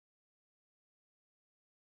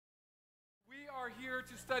are here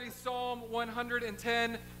to study Psalm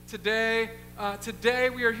 110 today. Today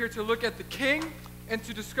we are here to look at the King and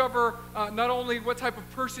to discover not only what type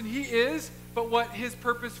of person he is, but what his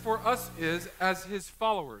purpose for us is as his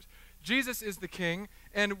followers. Jesus is the King,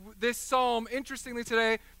 and this psalm, interestingly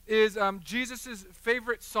today, is Jesus'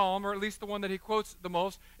 favorite psalm, or at least the one that he quotes the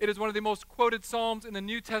most. It is one of the most quoted psalms in the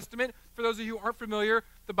New Testament. For those of you who aren't familiar,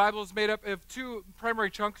 the Bible is made up of two primary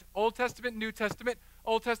chunks, Old Testament, New Testament.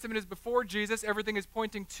 Old Testament is before Jesus. Everything is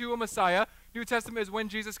pointing to a Messiah. New Testament is when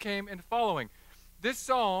Jesus came and following. This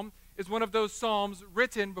psalm is one of those psalms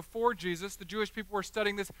written before Jesus. The Jewish people were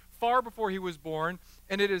studying this far before he was born,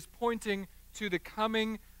 and it is pointing to the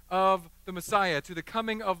coming of the Messiah, to the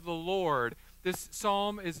coming of the Lord. This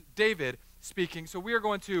psalm is David speaking. So we are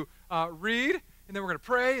going to read, and then we're going to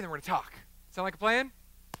pray, and then we're going to talk. Sound like a plan?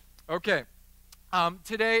 Okay.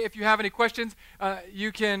 Today, if you have any questions,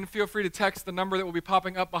 you can feel free to text the number that will be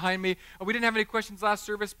popping up behind me. We didn't have any questions last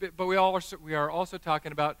service, but we are also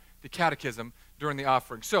talking about the catechism during the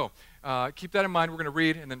offering. So keep that in mind. We're going to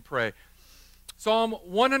read and then pray. Psalm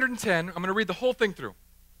 110, I'm going to read the whole thing through.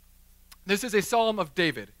 This is a psalm of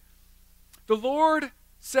David. The Lord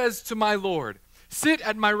says to my Lord, "Sit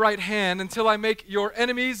at my right hand until I make your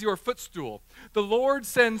enemies your footstool. The Lord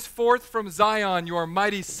sends forth from Zion your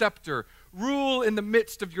mighty scepter. Rule in the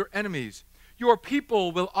midst of your enemies. Your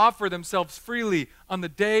people will offer themselves freely on the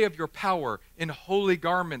day of your power in holy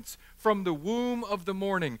garments. From the womb of the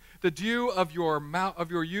morning, the dew of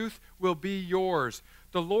your youth will be yours.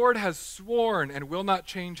 The Lord has sworn and will not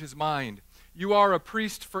change his mind. You are a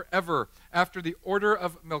priest forever, after the order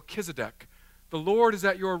of Melchizedek. The Lord is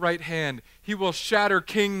at your right hand. He will shatter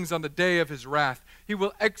kings on the day of his wrath. He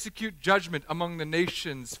will execute judgment among the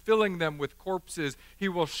nations, filling them with corpses. He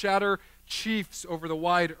will shatter chiefs over the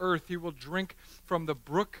wide earth. He will drink from the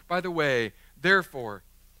brook by the way. Therefore,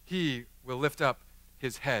 he will lift up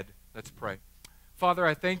his head." Let's pray. Father,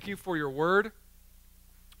 I thank you for your word.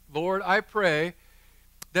 Lord, I pray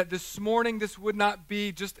that this morning this would not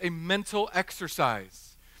be just a mental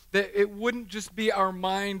exercise, that it wouldn't just be our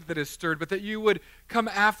mind that is stirred, but that you would come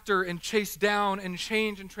after and chase down and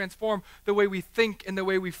change and transform the way we think and the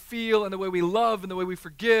way we feel and the way we love and the way we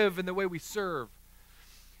forgive and the way we serve.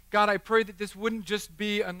 God, I pray that this wouldn't just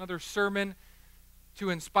be another sermon to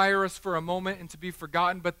inspire us for a moment and to be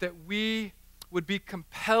forgotten, but that we would be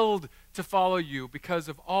compelled to follow you because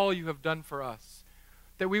of all you have done for us.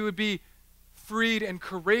 That we would be freed and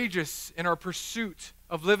courageous in our pursuit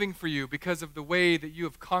of living for you because of the way that you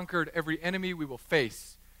have conquered every enemy we will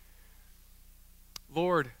face.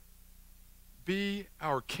 Lord, be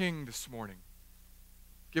our King this morning.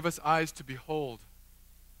 Give us eyes to behold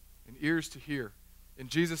and ears to hear. In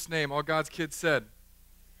Jesus' name, all God's kids said.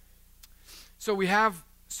 So we have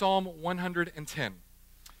Psalm 110.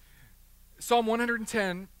 Psalm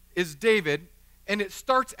 110 is David, and it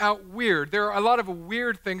starts out weird. There are a lot of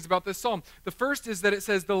weird things about this psalm. The first is that it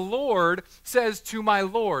says, "The Lord says to my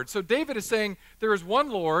Lord." So David is saying, there is one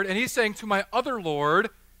Lord, and he's saying to my other Lord,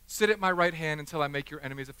 "Sit at my right hand until I make your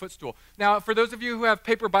enemies a footstool." Now, for those of you who have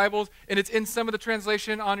paper Bibles, and it's in some of the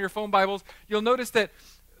translation on your phone Bibles, you'll notice that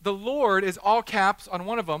the Lord is all caps on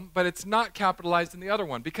one of them, but it's not capitalized in the other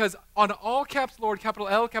one. Because on all caps Lord, capital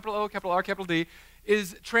L, capital O, capital R, capital D,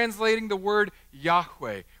 is translating the word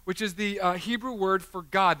Yahweh, which is the Hebrew word for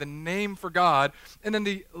God, the name for God. And then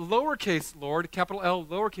the lowercase Lord, capital L,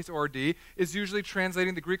 lowercase O, R, D, is usually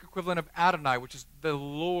translating the Greek equivalent of Adonai, which is the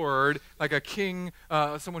Lord, like a king,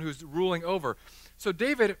 someone who's ruling over. So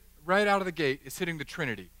David, right out of the gate, is hitting the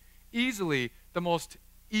Trinity. Easily the most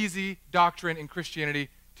easy doctrine in Christianity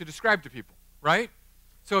to describe to people, right?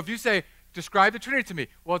 So if you say, describe the Trinity to me,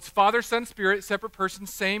 well, it's Father, Son, Spirit, separate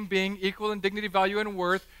persons, same being, equal in dignity, value, and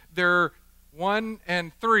worth. They're one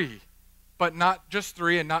and three, but not just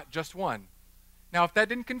three and not just one. Now, if that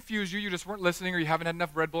didn't confuse you, you just weren't listening or you haven't had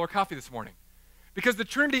enough Red Bull or coffee this morning. Because the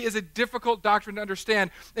Trinity is a difficult doctrine to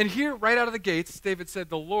understand. And here, right out of the gates, David said,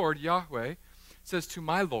 the Lord, Yahweh, says to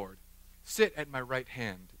my Lord, "Sit at my right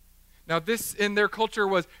hand." Now, this in their culture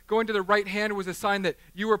was going to the right hand was a sign that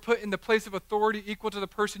you were put in the place of authority equal to the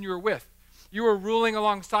person you were with. You were ruling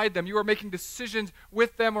alongside them. You were making decisions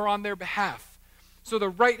with them or on their behalf. So the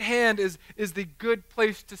right hand is the good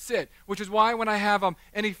place to sit, which is why when I have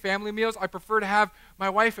any family meals, I prefer to have my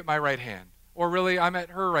wife at my right hand. Or really, I'm at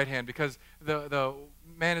her right hand because the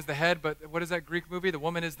man is the head, but what is that Greek movie? The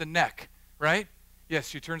woman is the neck, right? Yes,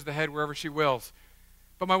 she turns the head wherever she wills.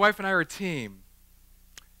 But my wife and I are a team.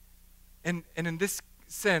 And in this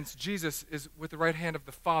sense, Jesus is with the right hand of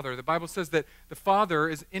the Father. The Bible says that the Father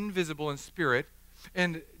is invisible in spirit,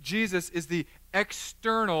 and Jesus is the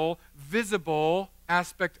external, visible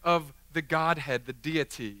aspect of the Godhead, the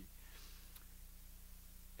deity.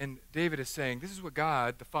 And David is saying, this is what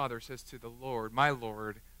God, the Father, says to the Lord, my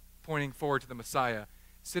Lord, pointing forward to the Messiah.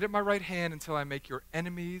 Sit at my right hand until I make your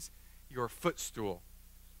enemies your footstool.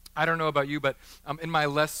 I don't know about you, but in my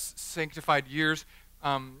less sanctified years,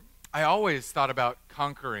 I always thought about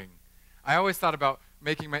conquering. I always thought about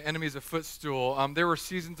making my enemies a footstool. There were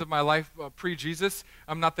seasons of my life pre-Jesus.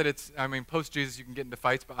 Not that it's, post-Jesus you can get into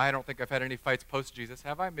fights, but I don't think I've had any fights post-Jesus.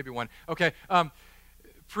 Have I? Maybe one. Okay.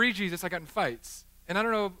 Pre-Jesus, I got in fights. And I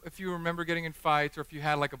don't know if you remember getting in fights or if you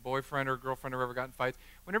had like a boyfriend or a girlfriend or ever got in fights.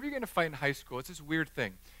 Whenever you get in a fight in high school, it's this weird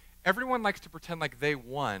thing. Everyone likes to pretend like they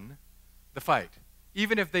won the fight,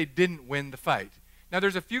 even if they didn't win the fight. Now,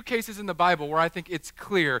 there's a few cases in the Bible where I think it's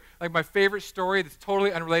clear. Like my favorite story that's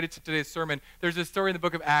totally unrelated to today's sermon, there's this story in the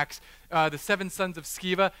book of Acts, the 7 sons of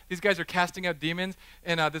Sceva. These guys are casting out demons,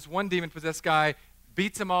 and this one demon-possessed guy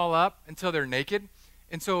beats them all up until they're naked.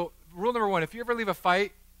 And so rule number 1, if you ever leave a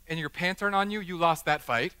fight and your pants aren't on you, you lost that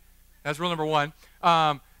fight. That's rule number 1.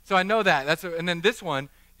 So I know that. And then this one,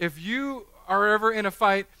 if you are ever in a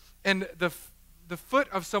fight and the foot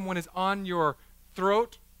of someone is on your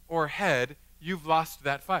throat or head, you've lost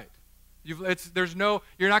that fight. You're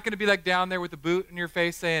not going to be like down there with the boot in your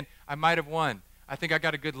face saying, I might have won. I think I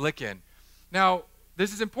got a good lick in. Now,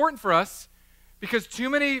 this is important for us because too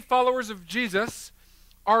many followers of Jesus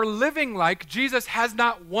are living like Jesus has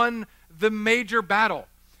not won the major battle.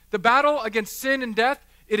 The battle against sin and death,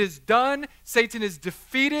 it is done. Satan is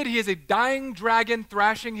defeated. He is a dying dragon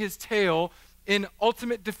thrashing his tail in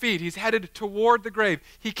ultimate defeat. He's headed toward the grave.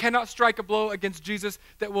 He cannot strike a blow against Jesus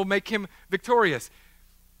that will make him victorious.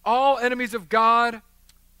 All enemies of God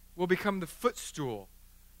will become the footstool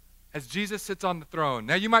as Jesus sits on the throne.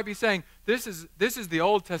 Now you might be saying, this is the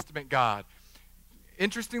Old Testament God.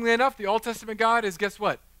 Interestingly enough, the Old Testament God is, guess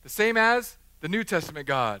what? The same as the New Testament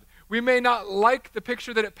God. We may not like the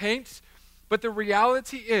picture that it paints, but the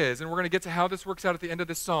reality is, and we're going to get to how this works out at the end of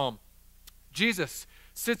this psalm, Jesus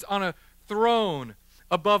sits on a throne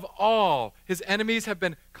above all. His enemies have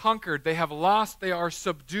been conquered. They have lost. They are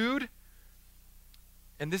subdued.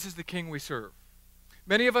 And this is the King we serve.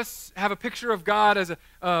 Many of us have a picture of God as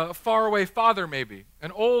a faraway father, maybe,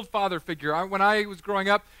 an old father figure. When I was growing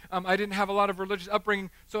up, I didn't have a lot of religious upbringing,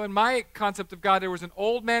 so in my concept of God, there was an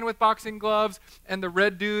old man with boxing gloves and the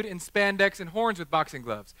red dude in spandex and horns with boxing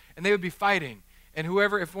gloves, and they would be fighting. And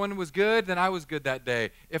if one was good, then I was good that day.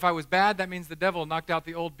 If I was bad, that means the devil knocked out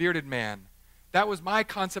the old bearded man. That was my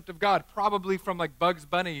concept of God, probably from like Bugs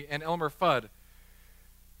Bunny and Elmer Fudd.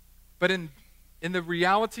 But in the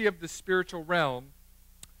reality of the spiritual realm,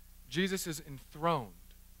 Jesus is enthroned.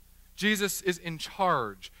 Jesus is in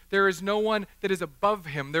charge. There is no one that is above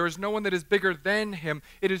him. There is no one that is bigger than him.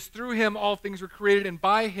 It is through him all things were created, and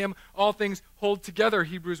by him all things hold together,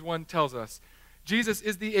 Hebrews 1 tells us. Jesus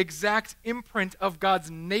is the exact imprint of God's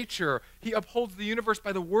nature. He upholds the universe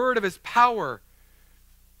by the word of his power.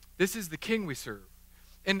 This is the King we serve.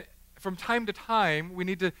 And from time to time, we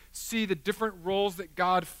need to see the different roles that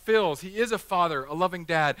God fills. He is a father, a loving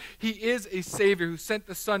dad. He is a savior who sent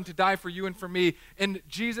the Son to die for you and for me. And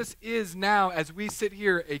Jesus is now, as we sit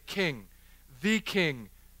here, a king, the king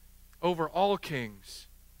over all kings.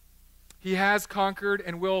 He has conquered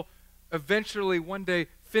and will eventually one day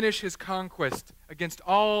finish his conquest against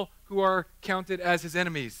all who are counted as his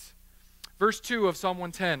enemies. Verse 2 of Psalm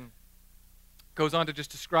 110 goes on to just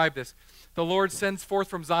describe this. The Lord sends forth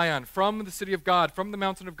from Zion, from the city of God, from the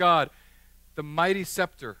mountain of God, the mighty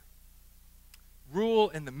scepter. Rule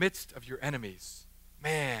in the midst of your enemies.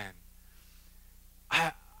 Man,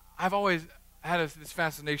 I've always had this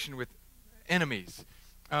fascination with enemies.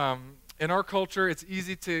 In our culture, it's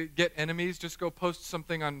easy to get enemies. Just go post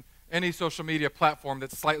something on any social media platform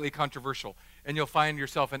that's slightly controversial, and you'll find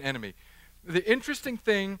yourself an enemy. The interesting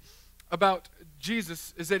thing about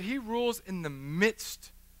Jesus is that he rules in the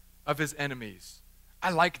midst of his enemies.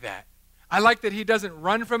 I like that. I like that he doesn't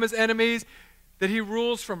run from his enemies, that he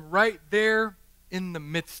rules from right there in the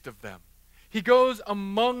midst of them. He goes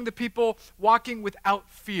among the people walking without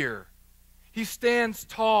fear. He stands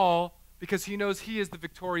tall because he knows he is the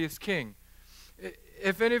victorious king.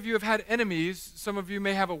 If any of you have had enemies, some of you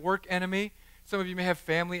may have a work enemy, some of you may have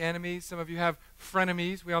family enemies, some of you have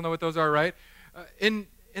frenemies. We all know what those are, right? In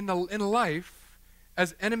life,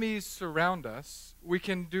 as enemies surround us, we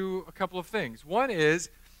can do a couple of things. One is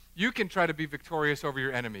you can try to be victorious over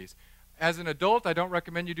your enemies. As an adult, I don't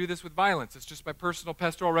recommend you do this with violence. It's just my personal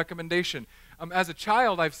pastoral recommendation. As a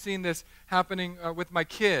child, I've seen this happening with my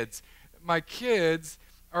kids. My kids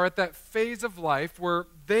are at that phase of life where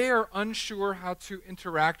they are unsure how to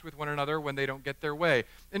interact with one another when they don't get their way.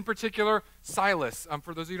 In particular, Silas.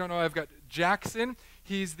 For those of you who don't know, I've got Jackson.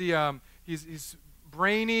 He's he's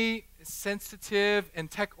brainy, sensitive, and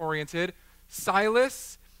tech-oriented.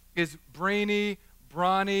 Silas is brainy,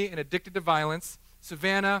 brawny, and addicted to violence.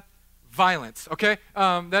 Savannah, violence, okay?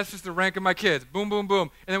 That's just the rank of my kids. Boom, boom,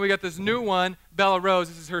 boom. And then we got this new one, Bella Rose.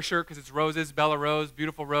 This is her shirt because it's roses. Bella Rose,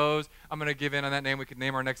 beautiful Rose. I'm going to give in on that name. We could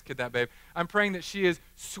name our next kid that, babe. I'm praying that she is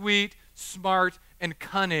sweet, smart, and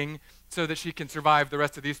cunning so that she can survive the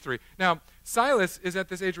rest of these three. Now, Silas is at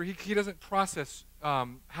this age where he doesn't process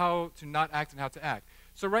how to not act and how to act.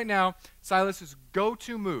 So right now, Silas's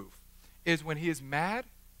go-to move is when he is mad,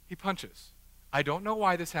 he punches. I don't know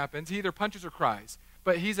why this happens. He either punches or cries.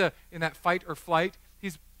 But he's in that fight or flight,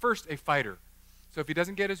 he's first a fighter. So if he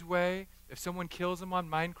doesn't get his way, if someone kills him on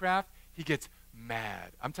Minecraft, he gets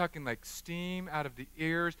mad. I'm talking like steam out of the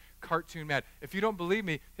ears, cartoon mad. If you don't believe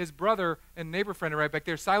me, his brother and neighbor friend are right back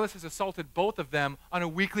there. Silas has assaulted both of them on a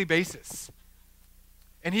weekly basis.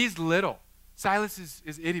 And he's little. Silas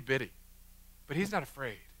is itty-bitty, but he's not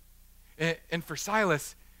afraid. And for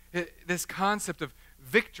Silas, this concept of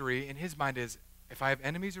victory in his mind is, if I have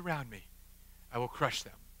enemies around me, I will crush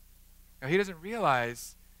them. Now, he doesn't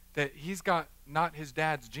realize that he's got not his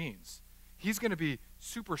dad's genes. He's going to be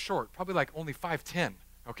super short, probably like only 5'10",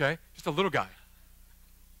 okay? Just a little guy.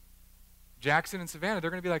 Jackson and Savannah, they're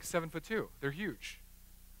going to be like 7'2". They're huge.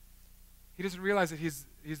 He doesn't realize that he's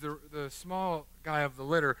the small guy of the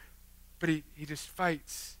litter, but he just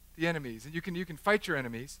fights the enemies. And you can fight your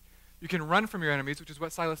enemies. You can run from your enemies, which is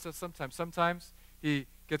what Silas does sometimes. Sometimes he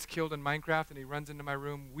gets killed in Minecraft and he runs into my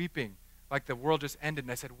room weeping, like the world just ended,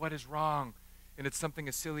 and I said, what is wrong? And it's something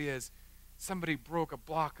as silly as somebody broke a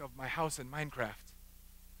block of my house in Minecraft.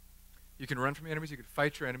 You can run from your enemies, you can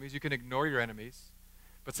fight your enemies, you can ignore your enemies.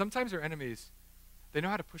 But sometimes our enemies, they know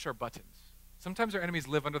how to push our buttons. Sometimes our enemies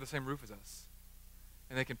live under the same roof as us,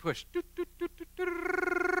 and they can push.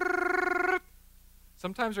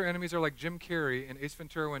 Sometimes our enemies are like Jim Carrey in Ace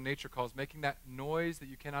Ventura when Nature Calls, making that noise that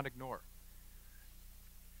you cannot ignore.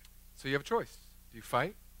 So you have a choice. Do you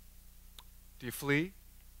fight? Do you flee?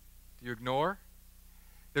 Do you ignore?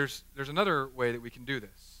 There's another way that we can do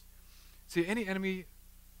this. See, any enemy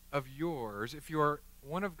of yours, if you are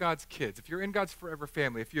one of God's kids, if you're in God's forever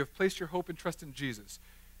family, if you have placed your hope and trust in Jesus,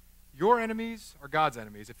 your enemies are God's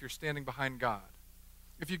enemies if you're standing behind God.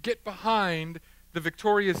 If you get behind the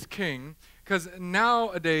victorious king, because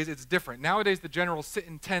nowadays it's different. Nowadays the generals sit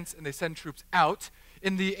in tents and they send troops out.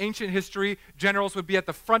 In the ancient history, generals would be at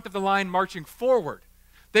the front of the line marching forward.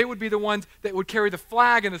 They would be the ones that would carry the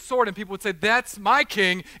flag and the sword, and people would say, that's my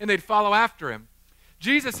king, and they'd follow after him.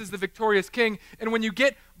 Jesus is the victorious king, and when you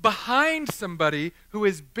get behind somebody who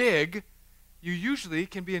is big, you usually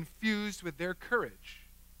can be infused with their courage.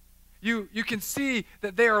 You can see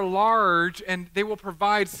that they are large, and they will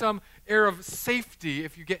provide some air of safety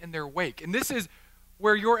if you get in their wake. And this is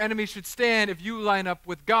where your enemy should stand if you line up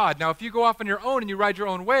with God. Now, if you go off on your own and you ride your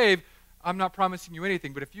own wave, I'm not promising you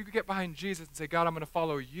anything, but if you could get behind Jesus and say, God, I'm going to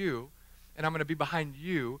follow you, and I'm going to be behind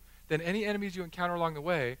you, then any enemies you encounter along the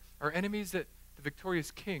way are enemies that the victorious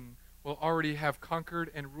king will already have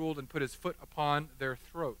conquered and ruled and put his foot upon their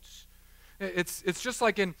throats. It's just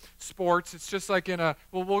like in sports. It's just like in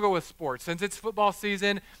we'll go with sports. Since it's football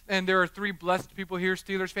season, and there are three blessed people here,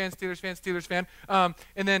 Steelers fan, Steelers fan, Steelers fan,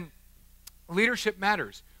 and then leadership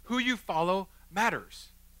matters. Who you follow matters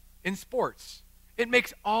in sports. It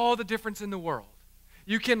makes all the difference in the world.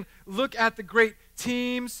 You can look at the great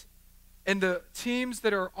teams, and the teams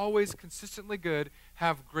that are always consistently good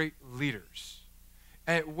have great leaders.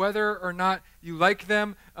 And whether or not you like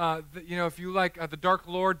them, if you like the Dark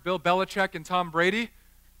Lord, Bill Belichick and Tom Brady,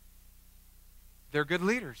 they're good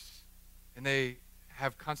leaders, and they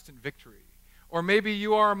have constant victory. Or maybe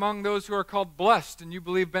you are among those who are called blessed, and you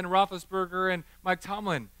believe Ben Roethlisberger and Mike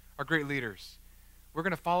Tomlin are great leaders. We're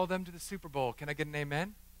going to follow them to the Super Bowl. Can I get an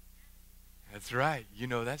amen? That's right. You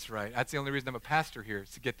know that's right. That's the only reason I'm a pastor here, is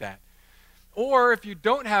to get that. Or if you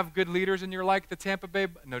don't have good leaders and you're like the Tampa Bay,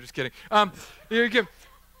 no, just kidding.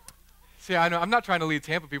 See, I know, I'm not trying to lead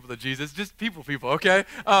Tampa people to Jesus, just people, okay?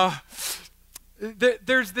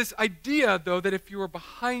 There's this idea, though, that if you are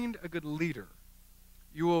behind a good leader,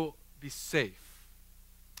 you will be safe.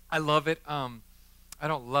 I love it. I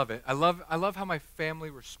don't love it. I love how my family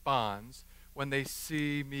responds when they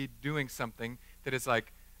see me doing something that is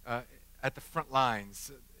like at the front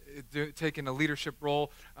lines. taken a leadership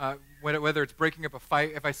role, whether it's breaking up a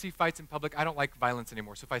fight. If I see fights in public, I don't like violence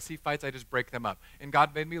anymore. So if I see fights, I just break them up. And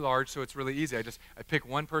God made me large, so it's really easy. I pick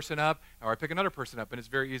one person up, or I pick another person up, and it's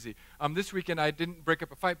very easy. This weekend, I didn't break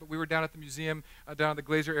up a fight, but we were down at the museum, down at the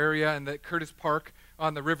Glazer area, and the Curtis Park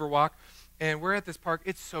on the Riverwalk. And we're at this park.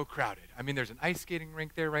 It's so crowded. I mean, there's an ice skating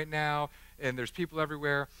rink there right now, and there's people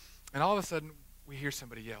everywhere. And all of a sudden, we hear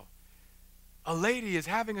somebody yell, "A lady is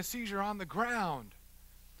having a seizure on the ground."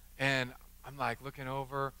 And I'm like looking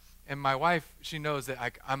over, and my wife, she knows that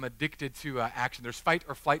I'm addicted to action. There's fight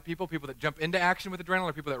or flight people that jump into action with adrenaline,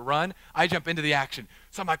 or people that run. I jump into the action.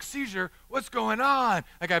 So I'm like, "Seizure, what's going on?"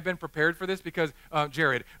 Like, I've been prepared for this because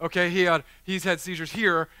Jared, okay, he's had seizures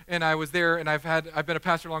here, and I was there, and I've been a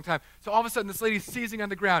pastor a long time. So all of a sudden, this lady's seizing on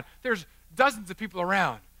the ground. There's dozens of people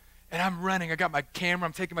around. And I'm running. I got my camera.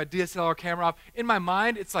 I'm taking my DSLR camera off. In my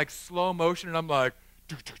mind, it's like slow motion, and I'm like,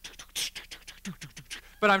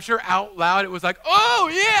 but I'm sure out loud it was like, "Oh,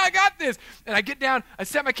 yeah, I got this." And I get down. I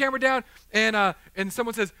set my camera down, and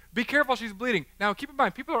someone says, "Be careful, she's bleeding." Now, keep in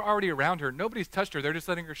mind, people are already around her. Nobody's touched her. They're just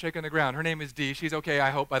letting her shake on the ground. Her name is Dee. She's okay,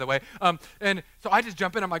 I hope, by the way. And so I just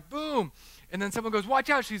jump in. I'm like, boom. And then someone goes, "Watch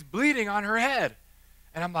out, she's bleeding on her head."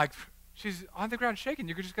 And I'm like, she's on the ground shaking.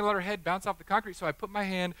 You're just going to let her head bounce off the concrete. So I put my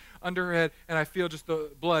hand under her head, and I feel just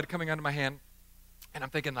the blood coming onto my hand. And I'm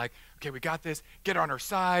thinking, like, okay, we got this. Get her on her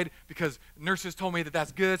side, because nurses told me that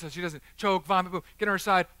that's good so she doesn't choke, vomit, boom. Get her on her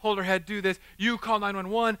side, hold her head, do this. You call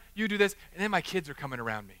 911, you do this. And then my kids are coming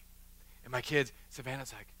around me. And my kids,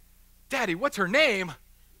 Savannah's like, "Daddy, what's her name?" I'm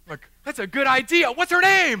like, "That's a good idea. What's her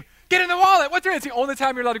name? Get in the wallet. What's her name?" It's the only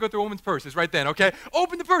time you're allowed to go through a woman's purse is right then, okay?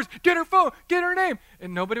 Open the purse. Get her phone. Get her name.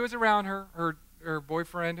 And nobody was around her. Her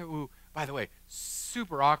boyfriend, who, by the way,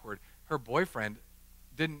 super awkward. Her boyfriend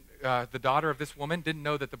didn't, the daughter of this woman didn't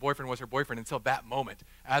know that the boyfriend was her boyfriend until that moment,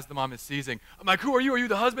 as the mom is seizing. I'm like, "Who are you? Are you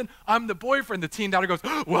the husband?" "I'm the boyfriend." The teen daughter goes,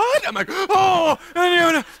 "What?" I'm like, "Oh,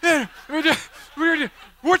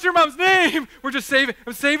 what's your mom's name?"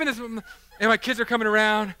 I'm saving this, and my kids are coming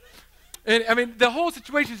around. And I mean, the whole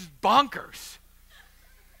situation is bonkers.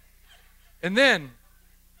 And then,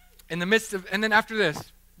 and then after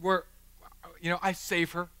this, I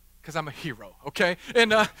save her because I'm a hero, okay?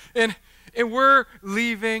 And we're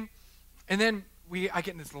leaving, and then I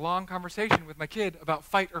get in this long conversation with my kid about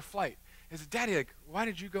fight or flight. He says, "Daddy, like, why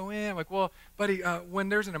did you go in?" I'm like, "Well, buddy, when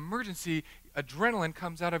there's an emergency, adrenaline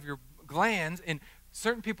comes out of your glands, and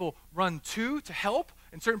certain people run to help,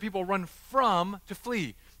 and certain people run from to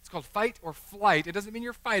flee. It's called fight or flight. It doesn't mean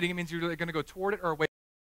you're fighting. It means you're going to go toward it or away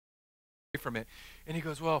from it." And he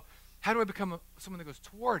goes, "Well, how do I become someone that goes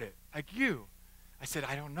toward it, like you?" I said,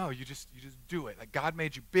 "I don't know. You just do it. Like, God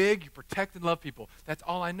made you big. You protect and love people. That's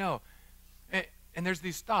all I know." And there's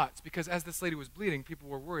these thoughts, because as this lady was bleeding, people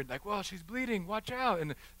were worried, like, "Well, she's bleeding. Watch out."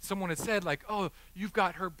 And someone had said, like, "Oh, you've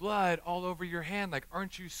got her blood all over your hand. Like,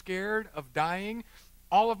 aren't you scared of dying?"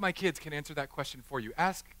 All of my kids can answer that question for you.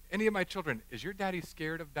 Ask any of my children, "Is your daddy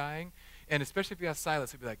scared of dying?" And especially if you ask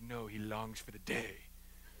Silas, he'll be like, "No, he longs for the day."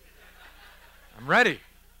 I'm ready.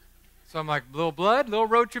 So I'm like, little blood, little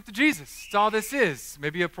road trip to Jesus. That's all this is.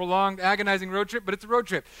 Maybe a prolonged, agonizing road trip, but it's a road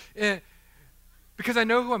trip. Because I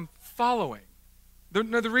know who I'm following.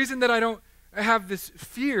 The reason that I don't have this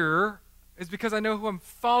fear is because I know who I'm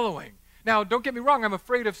following. Now, don't get me wrong, I'm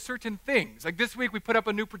afraid of certain things. Like this week, we put up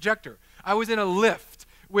a new projector. I was in a lift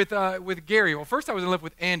with Gary. Well, first I was in a lift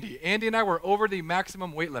with Andy. Andy and I were over the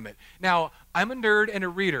maximum weight limit. Now, I'm a nerd and a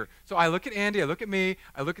reader. So I look at Andy, I look at me,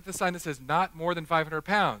 I look at the sign that says not more than 500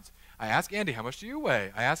 pounds. I ask Andy, "How much do you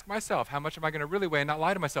weigh?" I ask myself, "How much am I going to really weigh and not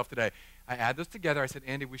lie to myself today?" I add those together. I said,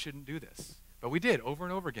 "Andy, we shouldn't do this." But we did over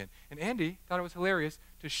and over again. And Andy thought it was hilarious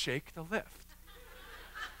to shake the lift.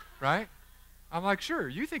 Right? I'm like, "Sure,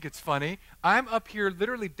 you think it's funny." I'm up here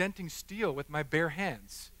literally denting steel with my bare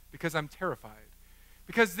hands because I'm terrified.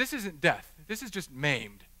 Because this isn't death. This is just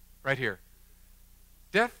maimed right here.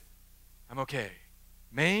 Death, I'm okay.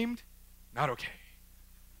 Maimed, not okay.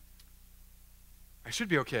 I should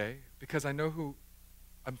be okay because I know who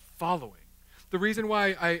I'm following. The reason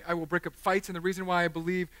why I will break up fights and the reason why I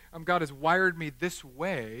believe God has wired me this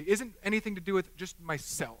way isn't anything to do with just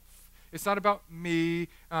myself. It's not about me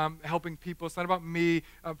helping people. It's not about me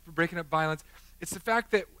breaking up violence. It's the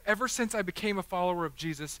fact that ever since I became a follower of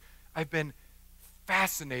Jesus, I've been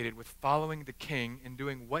fascinated with following the King and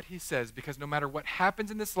doing what he says, because no matter what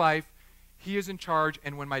happens in this life, he is in charge,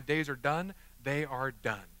 and when my days are done, they are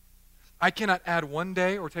done. I cannot add one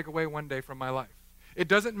day or take away one day from my life. It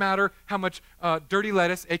doesn't matter how much dirty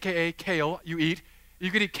lettuce, a.k.a. kale, you eat.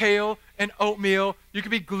 You could eat kale and oatmeal. You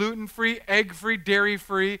could be gluten-free, egg-free,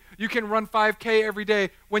 dairy-free. You can run 5K every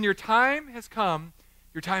day. When your time has come,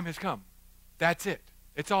 Your time has come. That's it.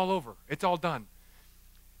 It's all over. It's all done.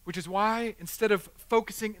 Which is why, instead of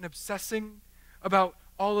focusing and obsessing about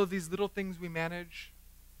all of these little things we manage,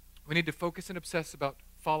 we need to focus and obsess about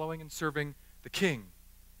following and serving the King.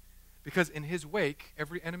 Because in his wake,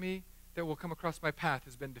 every enemy that will come across my path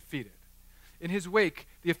has been defeated. In his wake,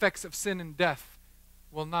 the effects of sin and death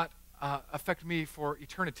will not affect me for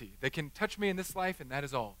eternity. They can touch me in this life, and that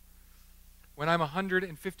is all. When I'm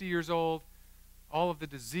 150 years old, all of the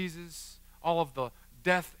diseases, all of the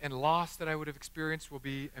death and loss that I would have experienced will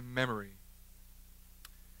be a memory.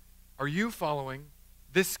 Are you following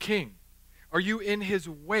this King? Are you in his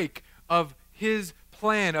wake of his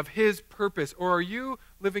plan, of his purpose? Or are you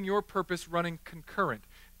living your purpose running concurrent?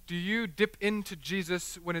 Do you dip into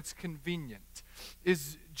Jesus when it's convenient?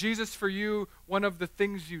 Is Jesus for you one of the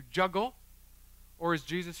things you juggle? Or is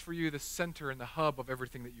Jesus for you the center and the hub of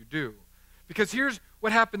everything that you do? Because here's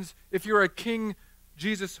what happens if you're a King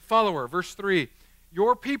Jesus follower. Verse 3,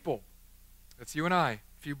 your people, that's you and I,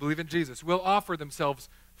 if you believe in Jesus, will offer themselves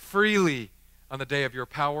freely on the day of your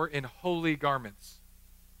power in holy garments.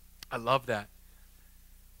 I love that.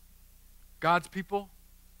 God's people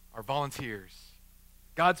are volunteers.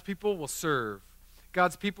 God's people will serve.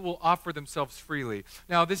 God's people will offer themselves freely.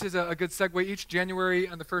 Now, this is a good segue. Each January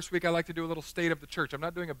on the first week, I like to do a little state of the church. I'm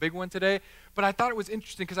not doing a big one today, but I thought it was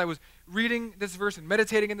interesting because I was reading this verse and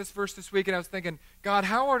meditating in this verse this week, and I was thinking, God,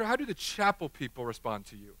 how do the chapel people respond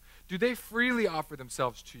to you? Do they freely offer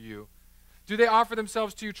themselves to you? Do they offer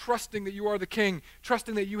themselves to you trusting that you are the King,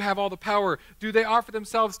 trusting that you have all the power? Do they offer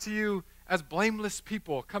themselves to you as blameless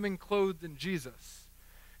people, coming clothed in Jesus?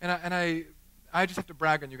 And I just have to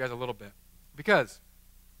brag on you guys a little bit. Because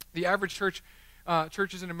the average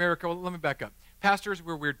churches in America, well, let me back up. Pastors,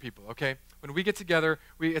 we're weird people, okay? When we get together,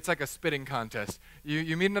 it's like a spitting contest.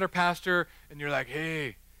 You meet another pastor, and you're like,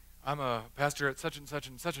 hey, I'm a pastor at such and such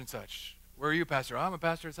and such and such. Where are you, pastor? I'm a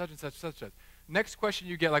pastor at such and such and such. Next question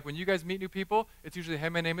you get, like when you guys meet new people, it's usually, hey,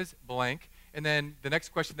 my name is blank. And then the next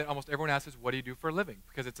question that almost everyone asks is, what do you do for a living?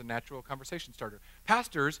 Because it's a natural conversation starter.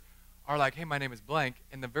 Pastors are like, hey, my name is blank.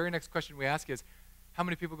 And the very next question we ask is, how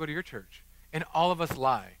many people go to your church? And all of us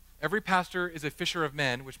lie. Every pastor is a fisher of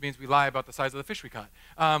men, which means we lie about the size of the fish we caught.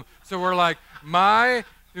 So we're like, my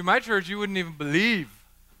church, you wouldn't even believe.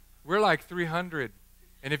 We're like 300.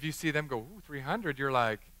 And if you see them go, ooh, 300, you're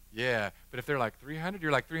like, yeah. But if they're like 300,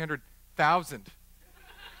 you're like 300,000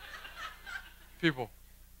 people.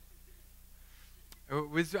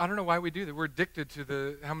 I don't know why we do that. We're addicted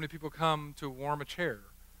to how many people come to warm a chair.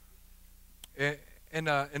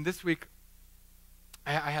 And this week,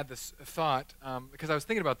 I had this thought, because I was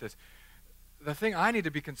thinking about this. The thing I need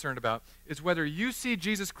to be concerned about is whether you see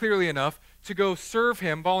Jesus clearly enough to go serve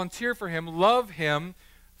him, volunteer for him, love him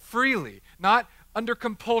freely. Not under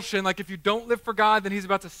compulsion, like if you don't live for God, then he's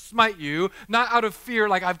about to smite you. Not out of fear,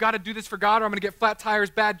 like I've got to do this for God or I'm going to get flat tires,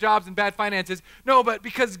 bad jobs, and bad finances. No, but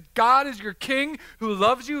because God is your King who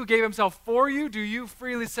loves you, who gave himself for you, do you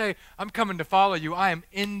freely say, I'm coming to follow you. I am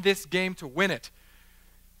in this game to win it.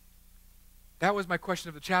 That was my question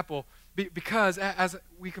of the chapel, because as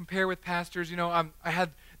we compare with pastors, I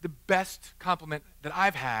had the best compliment that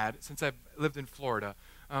I've had since I've lived in Florida.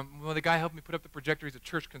 Well, the guy helped me put up the projector. He's a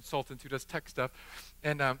church consultant who does tech stuff,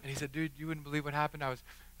 and he said, "Dude, you wouldn't believe what happened. I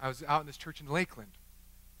was out in this church in Lakeland,"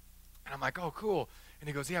 and I'm like, "Oh, cool." And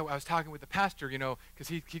he goes, "Yeah, I was talking with the pastor, because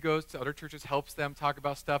he goes to other churches, helps them talk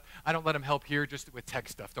about stuff. I don't let him help here, just with tech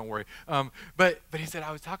stuff. Don't worry." But he said,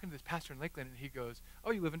 "I was talking to this pastor in Lakeland," and he goes,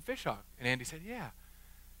 "Oh, you live in Fishhawk?" And Andy said, "Yeah."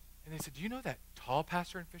 And they said, "Do you know that tall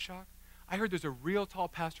pastor in Fishhawk? I heard there's a real tall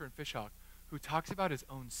pastor in Fishhawk who talks about his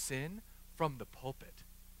own sin from the pulpit."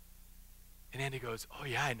 And Andy goes, "Oh,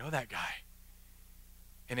 yeah, I know that guy."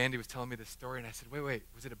 And Andy was telling me this story, and I said, wait,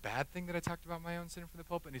 was it a bad thing that I talked about my own sin from the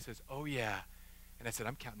pulpit? And he says, "Oh, yeah." And I said,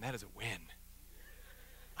 "I'm counting that as a win.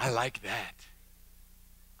 I like that.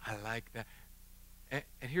 I like that." And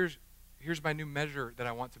here's my new measure that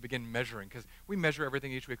I want to begin measuring, because we measure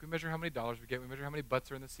everything each week. We measure how many dollars we get. We measure how many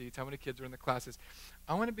butts are in the seats, how many kids are in the classes.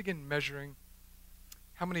 I want to begin measuring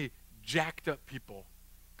how many jacked up people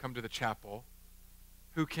come to the chapel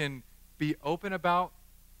who can be open about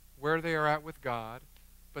where they are at with God,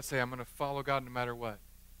 but say, I'm going to follow God no matter what.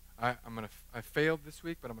 I failed this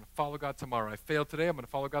week, but I'm going to follow God tomorrow. I failed today, I'm going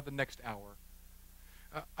to follow God the next hour.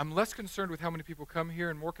 I'm less concerned with how many people come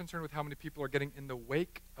here and more concerned with how many people are getting in the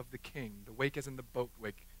wake of the King. The wake as in the boat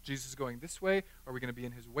wake. Jesus is going this way. Are we going to be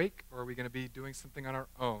in his wake, or are we going to be doing something on our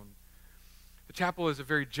own? The chapel is a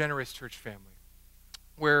very generous church family,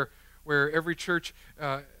 where every church,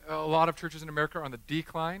 a lot of churches in America are on the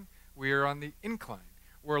decline. We are on the incline.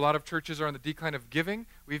 where a lot of churches are on the decline of giving,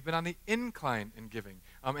 we've been on the incline in giving.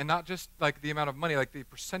 And not just like the amount of money, like the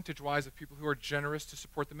percentage-wise of people who are generous to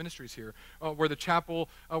support the ministries here. Where the chapel,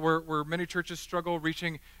 where many churches struggle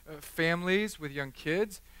reaching families with young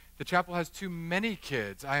kids, the chapel has too many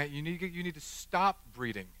kids. You need to stop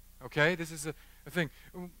breeding, okay? This is a thing.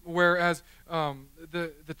 Whereas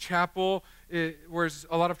the chapel, whereas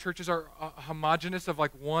a lot of churches are homogenous of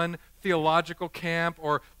like one theological camp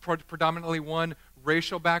or predominantly one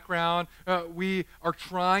racial background, we are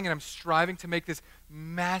trying, and I'm striving to make this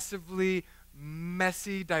massively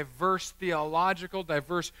messy, diverse, theological,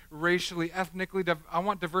 diverse, racially, ethnically. I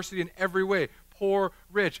want diversity in every way. Poor,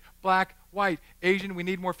 rich, black, white, Asian. We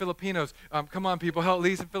need more Filipinos. Come on, people, help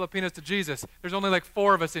lead some Filipinos to Jesus. There's only like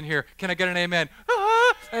 4 of us in here. Can I get an amen?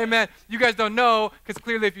 Ah, amen. You guys don't know, because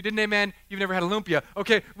clearly if you didn't amen, you've never had a lumpia.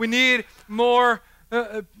 Okay, we need more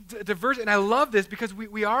diverse, and I love this because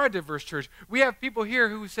we are a diverse church. We have people here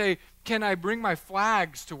who say, can I bring my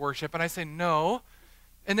flags to worship? And I say, no.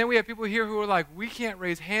 And then we have people here who are like, we can't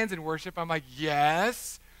raise hands in worship. I'm like,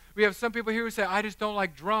 yes. We have some people here who say, I just don't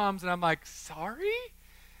like drums. And I'm like, sorry?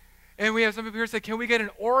 And we have some people here who say, can we get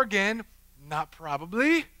an organ? Not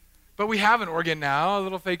probably. But we have an organ now, a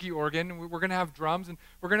little fakey organ. We're going to have drums, and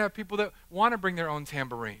we're going to have people that want to bring their own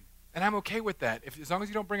tambourine. And I'm okay with that. As long as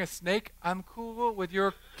you don't bring a snake, I'm cool with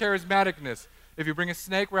your charismaticness. If you bring a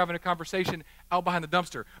snake, we're having a conversation out behind the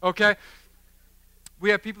dumpster, okay?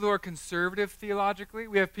 We have people who are conservative theologically.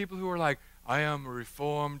 We have people who are like, I am a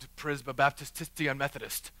Reformed, Presbyterian, Baptist, Christian,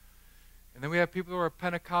 Methodist. And then we have people who are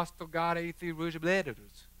Pentecostal, God, atheist,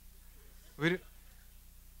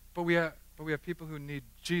 but we have people who need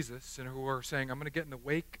Jesus and who are saying, I'm going to get in the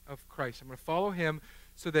wake of Christ. I'm going to follow him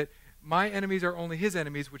so that my enemies are only his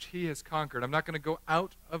enemies, which he has conquered. I'm not going to go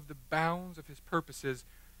out of the bounds of his purposes.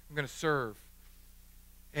 I'm going to serve.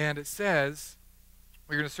 And it says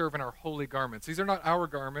we're going to serve in our holy garments. These are not our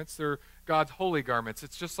garments. They're God's holy garments.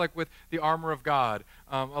 It's just like with the armor of God.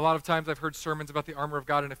 A lot of times I've heard sermons about the armor of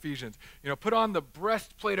God in Ephesians. You know, put on the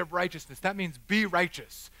breastplate of righteousness. That means be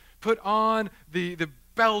righteous. Put on the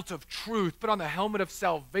belt of truth. Put on the helmet of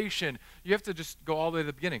salvation. You have to just go all the way to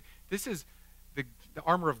the beginning. This is the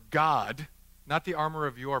armor of God, not the armor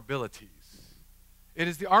of your abilities. It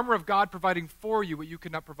is the armor of God providing for you what you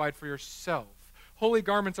could not provide for yourself. Holy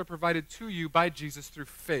garments are provided to you by Jesus through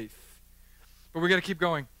faith. But we're going to keep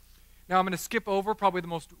going. Now I'm going to skip over probably the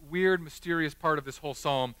most weird, mysterious part of this whole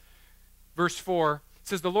psalm. Verse 4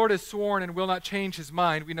 says, the Lord has sworn and will not change his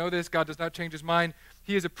mind. We know this. God does not change his mind.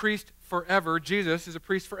 He is a priest forever. Jesus is a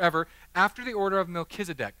priest forever after the order of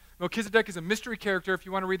Melchizedek. Melchizedek is a mystery character. If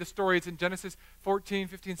you want to read the story, it's in Genesis 14,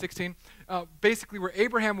 15, 16. Basically where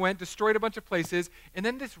Abraham went, destroyed a bunch of places, and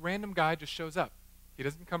then this random guy just shows up. He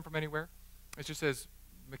doesn't come from anywhere. It just says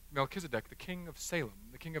Melchizedek, the king of Salem,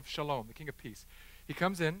 the king of Shalom, the king of peace. He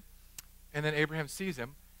comes in, and then Abraham sees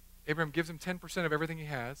him. Abraham gives him 10% of everything he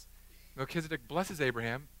has. Melchizedek blesses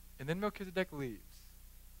Abraham, and then Melchizedek leaves.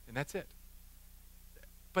 And that's it.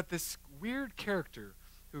 But this weird character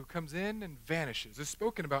who comes in and vanishes is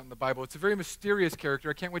spoken about in the Bible. It's a very mysterious character.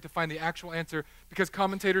 I can't wait to find the actual answer because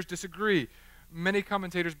commentators disagree. Many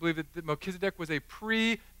commentators believe that Melchizedek was a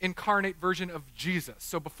pre-incarnate version of Jesus.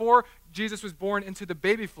 So before Jesus was born into the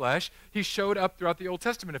baby flesh, he showed up throughout the Old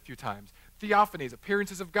Testament a few times. Theophanies,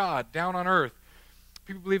 appearances of God down on earth.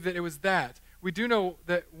 People believe that it was that. We do know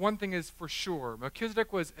that one thing is for sure.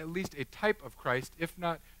 Melchizedek was at least a type of Christ, if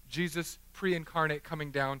not Jesus pre-incarnate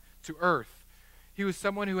coming down to earth. He was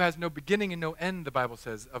someone who has no beginning and no end, the Bible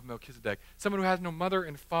says, of Melchizedek. Someone who has no mother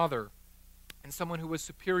and father, and someone who was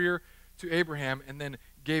superior to Abraham and then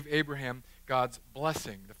gave Abraham God's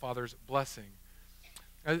blessing, the Father's blessing.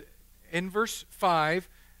 In verse 5,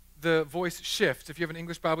 the voice shifts. If you have an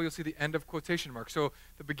English Bible, you'll see the end of quotation marks. So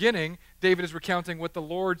the beginning, David is recounting what the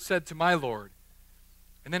Lord said to my Lord.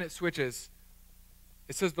 And then it switches.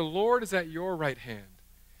 It says, the Lord is at your right hand.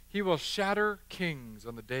 He will shatter kings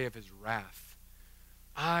on the day of his wrath.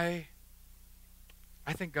 I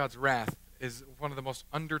think God's wrath is one of the most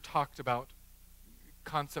under-talked about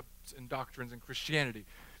concepts and doctrines in Christianity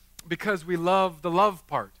because we love the love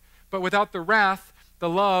part. But without the wrath, the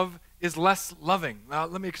love is less loving. Now,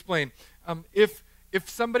 let me explain. If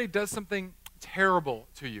somebody does something terrible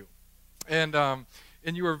to you and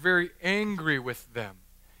you are very angry with them,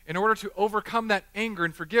 in order to overcome that anger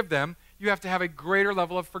and forgive them, you have to have a greater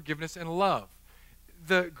level of forgiveness and love.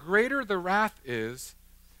 The greater the wrath is,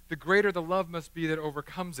 the greater the love must be that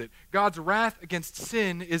overcomes it. God's wrath against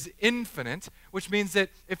sin is infinite, which means that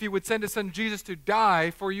if he would send his son Jesus to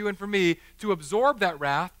die for you and for me to absorb that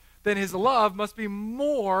wrath, then his love must be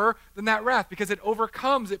more than that wrath because it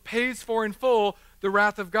overcomes, it pays for in full the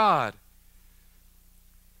wrath of God.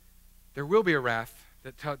 There will be a wrath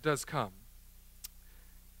that does come.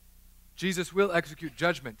 Jesus will execute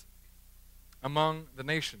judgment among the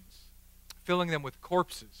nations, filling them with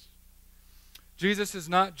corpses. Jesus is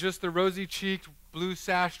not just the rosy-cheeked,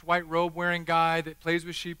 blue-sashed, white robe-wearing guy that plays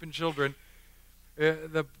with sheep and children.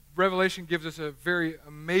 The Revelation gives us a very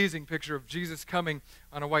amazing picture of Jesus coming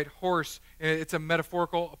on a white horse. It's a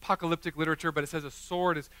metaphorical, apocalyptic literature, but it says a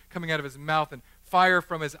sword is coming out of his mouth and fire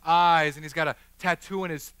from his eyes, and he's got a tattoo on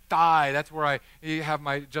his thigh. That's where I have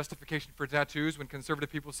my justification for tattoos. When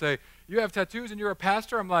conservative people say, you have tattoos and you're a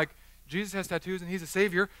pastor, I'm like, Jesus has tattoos and he's a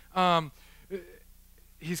savior.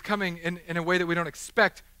 He's coming in a way that we don't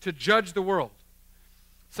expect to judge the world.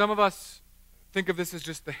 Some of us think of this as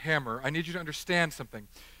just the hammer. I need you to understand something.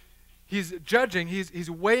 He's judging,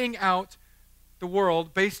 he's weighing out the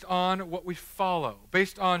world based on what we follow,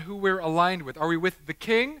 based on who we're aligned with. Are we with the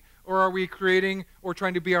king, or are we creating or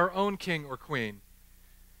trying to be our own king or queen?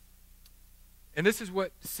 And this is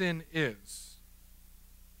what sin is.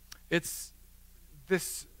 It's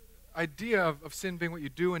this idea of sin being what you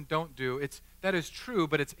do and don't do. That is true,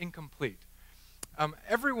 but it's incomplete.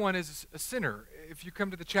 Everyone is a sinner. If you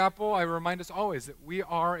come to the chapel, I remind us always that we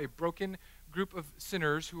are a broken group of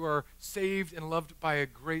sinners who are saved and loved by a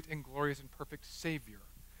great and glorious and perfect Savior.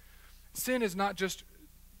 Sin is not just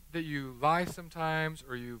that you lie sometimes,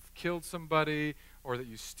 or you've killed somebody, or that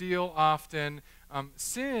you steal often.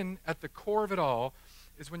 Sin, at the core of it all,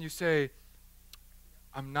 is when you say,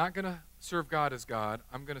 I'm not going to serve God as God,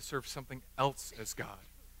 I'm going to serve something else as God.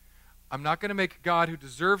 I'm not going to make God, who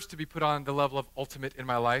deserves to be put on the level of ultimate in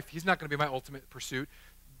my life, he's not going to be my ultimate pursuit.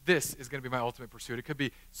 This is going to be my ultimate pursuit. It could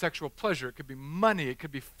be sexual pleasure, it could be money, it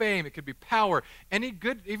could be fame, it could be power, any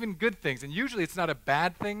good, even good things. And usually it's not a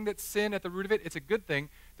bad thing that's sin at the root of it, it's a good thing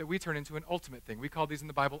that we turn into an ultimate thing. We call these in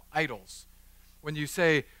the Bible idols. When you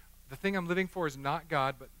say, the thing I'm living for is not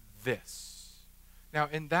God, but this. Now,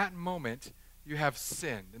 in that moment, you have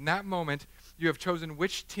sinned. In that moment, you have chosen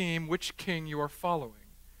which team, which king you are following.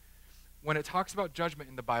 When it talks about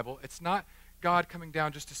judgment in the Bible, it's not God coming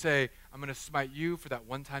down just to say, I'm going to smite you for that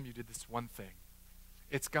one time you did this one thing.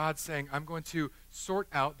 It's God saying, I'm going to sort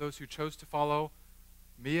out those who chose to follow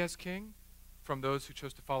me as king from those who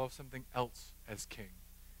chose to follow something else as king.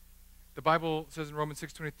 The Bible says in Romans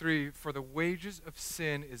 6:23, for the wages of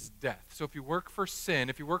sin is death. So if you work for sin,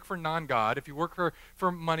 if you work for non-God, if you work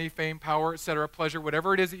for money, fame, power, etc., pleasure,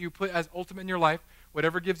 whatever it is that you put as ultimate in your life,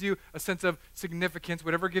 whatever gives you a sense of significance,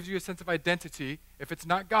 whatever gives you a sense of identity, if it's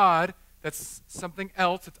not God, that's something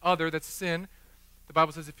else, it's other, that's sin. The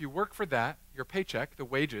Bible says if you work for that, your paycheck, the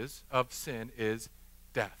wages of sin is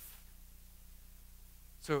death.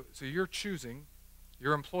 So you're choosing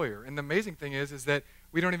your employer. And the amazing thing is that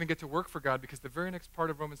we don't even get to work for God, because the very next part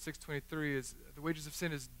of Romans 6:23 is the wages of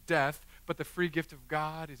sin is death, but the free gift of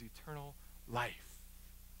God is eternal life.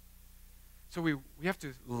 So we have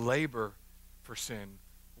to labor for sin,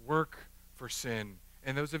 work for sin.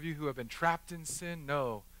 And those of you who have been trapped in sin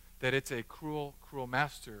know that it's a cruel, cruel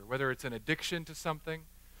master, whether it's an addiction to something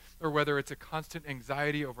or whether it's a constant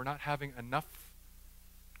anxiety over not having enough.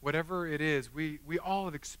 Whatever it is, we all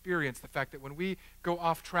have experienced the fact that when we go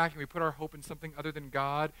off track and we put our hope in something other than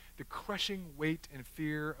God, the crushing weight and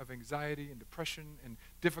fear of anxiety and depression and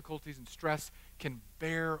difficulties and stress can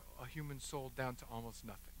bear a human soul down to almost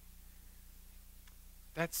nothing.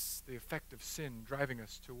 That's the effect of sin driving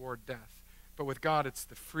us toward death. But with God, it's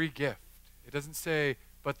the free gift. It doesn't say,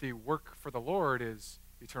 but the work for the Lord is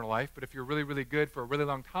eternal life, but if you're really, really good for a really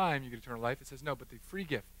long time, you get eternal life. It says, no, but the free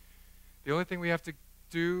gift. The only thing we have to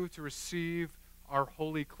do to receive our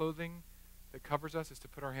holy clothing that covers us is to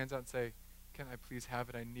put our hands out and say, can I please have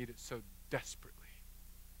it? I need it so desperately.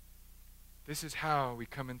 This is how we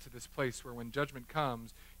come into this place where when judgment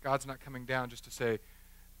comes, God's not coming down just to say,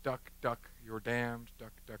 duck, duck, you're damned,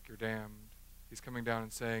 duck, duck, you're damned. He's coming down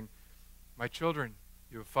and saying, my children,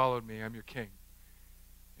 you have followed me, I'm your king.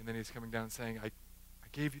 And then he's coming down and saying, I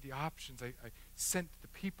gave you the options. I sent the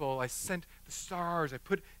people. I sent the stars. I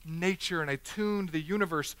put nature and I tuned the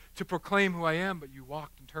universe to proclaim who I am, but you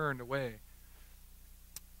walked and turned away.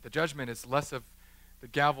 The judgment is less of the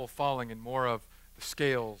gavel falling and more of the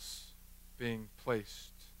scales being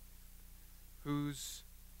placed. Whose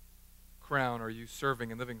crown are you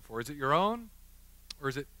serving and living for? Is it your own, or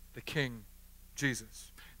is it the King,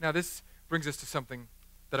 Jesus? Now, this brings us to something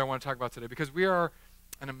that I want to talk about today, because we are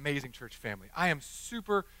an amazing church family. I am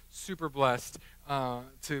super, super blessed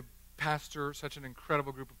to pastor such an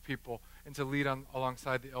incredible group of people and to lead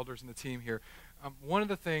alongside the elders and the team here. One of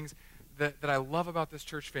the things that I love about this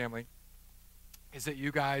church family is that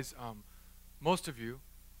you guys, most of you,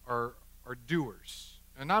 are are doers.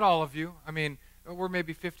 And not all of you. I mean, we're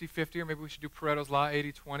maybe 50-50, or maybe we should do Pareto's Law,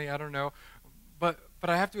 80-20, I don't know. But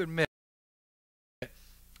I have to admit,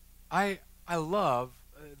 I love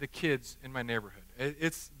the kids in my neighborhood.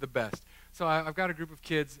 It's the best. So I've got a group of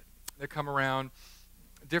kids that come around,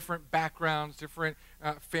 different backgrounds, different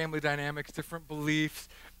family dynamics, different beliefs.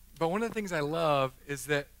 But one of the things I love is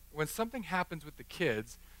that when something happens with the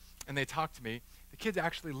kids and they talk to me, the kids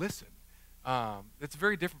actually listen. It's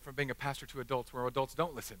very different from being a pastor to adults, where adults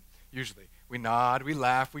don't listen, usually. We nod, we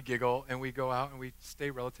laugh, we giggle, and we go out and we stay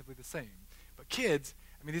relatively the same. But kids,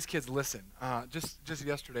 I mean, these kids listen. Just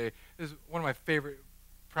yesterday, this is one of my favorite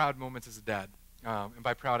proud moments as a dad. And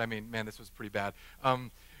by proud, I mean, man, this was pretty bad.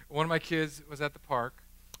 One of my kids was at the park,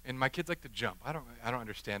 and my kids like to jump. I don't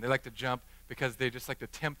understand. They like to jump because they just like to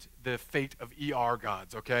tempt the fate of ER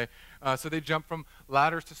gods, okay? So they jump from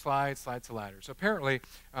ladders to slides, slides to ladders. So apparently,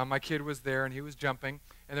 my kid was there, and he was jumping,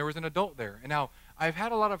 and there was an adult there. And now, I've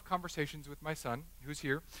had a lot of conversations with my son, who's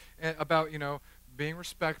here, about, being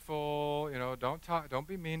respectful, don't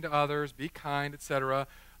be mean to others, be kind, etc.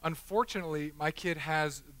 Unfortunately, my kid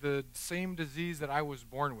has the same disease that I was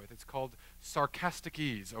born with. It's called sarcastic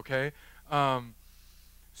ease, okay?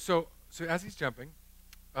 So as he's jumping,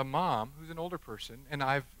 a mom who's an older person, and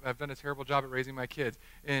I've done a terrible job at raising my kids.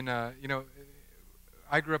 And I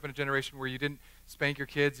grew up in a generation where you didn't spank your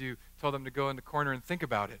kids, you told them to go in the corner and think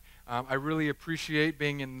about it. I really appreciate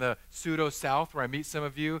being in the pseudo-South where I meet some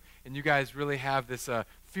of you, and you guys really have this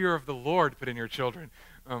fear of the Lord put in your children.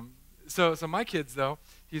 So my kids, though,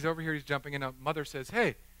 he's over here, he's jumping, and a mother says,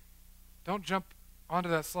 hey, don't jump onto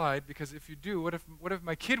that slide, because if you do, what if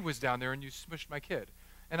my kid was down there and you smushed my kid?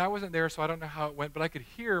 And I wasn't there, so I don't know how it went, but I could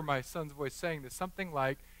hear my son's voice saying this, something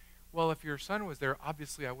like, well, if your son was there,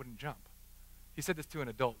 obviously I wouldn't jump. He said this to an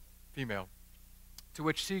adult female, to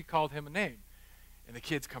which she called him a name. And the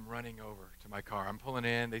kids come running over to my car. I'm pulling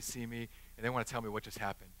in, they see me, and they want to tell me what just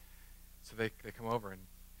happened. So they come over and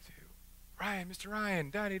say, Ryan, Mr.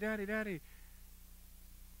 Ryan, Daddy, Daddy, Daddy.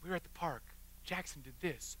 We were at the park. Jackson did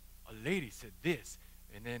this. A lady said this.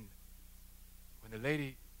 And then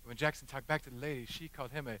when Jackson talked back to the lady, she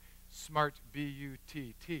called him a smart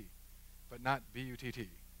B-U-T-T, but not B-U-T-T.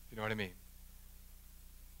 You know what I mean?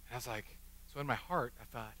 And I was like, so in my heart, I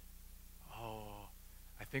thought, oh,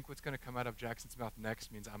 I think what's going to come out of Jackson's mouth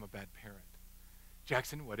next means I'm a bad parent.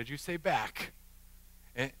 Jackson, what did you say back?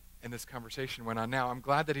 And this conversation went on. Now, I'm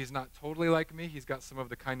glad that he's not totally like me. He's got some of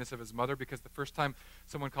the kindness of his mother, because the first time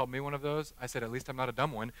someone called me one of those, I said, at least I'm not a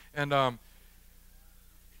dumb one. And I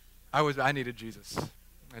needed Jesus.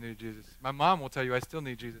 I needed Jesus. My mom will tell you I still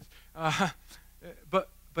need Jesus.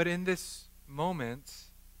 But in this moment,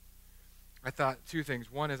 I thought two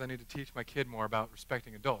things. One is I need to teach my kid more about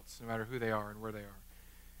respecting adults, no matter who they are and where they are.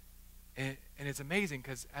 And it's amazing,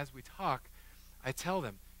 because as we talk, I tell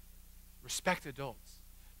them, respect adults.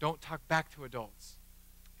 Don't talk back to adults.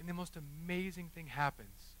 And the most amazing thing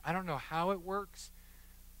happens. I don't know how it works,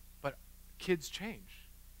 but kids change,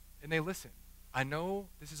 and they listen. I know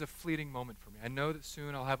this is a fleeting moment for me. I know that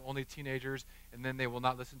soon I'll have only teenagers, and then they will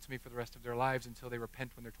not listen to me for the rest of their lives until they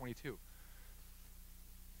repent when they're 22.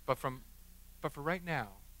 But for right now,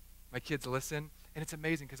 my kids listen, and it's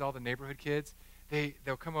amazing, because all the neighborhood kids,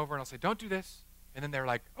 they'll come over and I'll say, don't do this. And then they're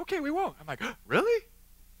like, okay, we won't. I'm like, really?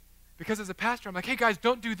 Because as a pastor, I'm like, hey guys,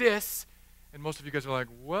 don't do this. And most of you guys are like,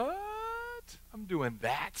 what? I'm doing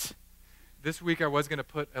that. This week I was going to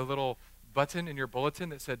put a little button in your bulletin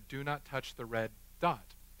that said, do not touch the red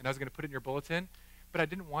dot. And I was going to put it in your bulletin, but I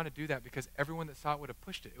didn't want to do that, because everyone that saw it would have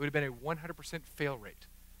pushed it. It would have been a 100% fail rate.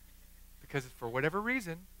 Because for whatever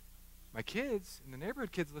reason, my kids and the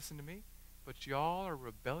neighborhood kids listen to me, but y'all are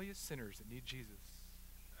rebellious sinners that need Jesus.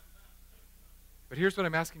 But here's what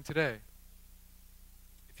I'm asking today.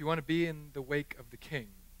 If you want to be in the wake of the King,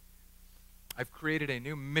 I've created a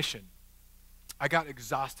new mission. I got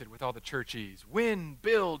exhausted with all the churchies. Win,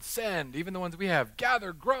 build, send, even the ones we have.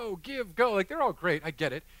 Gather, grow, give, go. Like, they're all great. I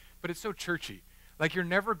get it. But it's so churchy. Like, you're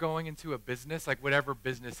never going into a business, like whatever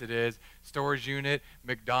business it is, storage unit,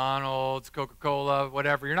 McDonald's, Coca-Cola,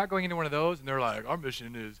 whatever. You're not going into one of those, and they're like, our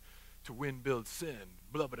mission is to win, build, send,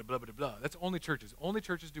 blah, blah, blah, blah, blah. That's only churches. Only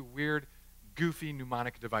churches do weird, goofy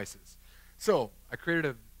mnemonic devices. So I created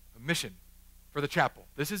a mission for the chapel.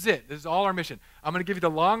 This is it. This is all our mission. I'm going to give you the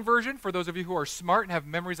long version for those of you who are smart and have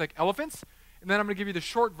memories like elephants, and then I'm going to give you the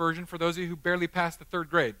short version for those of you who barely passed the 3rd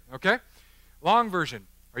grade, okay? Long version.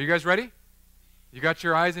 Are you guys ready? You got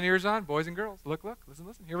your eyes and ears on, boys and girls? Look, look, listen,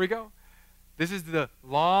 listen. Here we go. This is the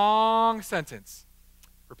long sentence.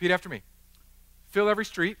 Repeat after me. Fill every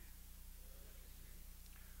street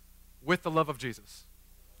with the love of Jesus.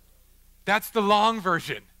 That's the long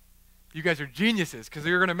version. You guys are geniuses because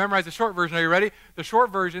you're going to memorize the short version. Are you ready? The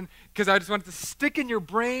short version, because I just want it to stick in your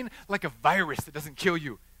brain like a virus that doesn't kill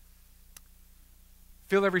you.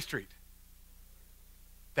 Fill every street.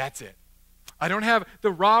 That's it. I don't have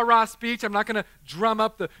the rah-rah speech. I'm not going to drum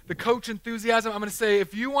up the coach enthusiasm. I'm going to say,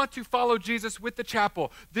 if you want to follow Jesus with the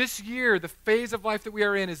chapel, this year, the phase of life that we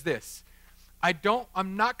are in is this.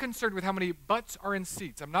 I'm not concerned with how many butts are in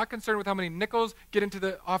seats. I'm not concerned with how many nickels get into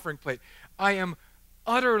the offering plate. I am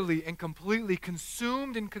utterly and completely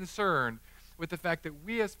consumed and concerned with the fact that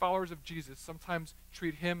we as followers of Jesus sometimes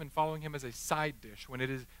treat him and following him as a side dish when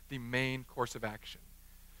it is the main course of action.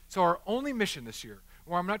 So our only mission this year,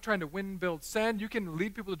 where I'm not trying to win, build, send, you can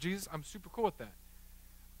lead people to Jesus, I'm super cool with that.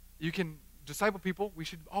 You can disciple people, we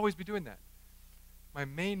should always be doing that. My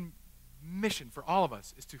main mission for all of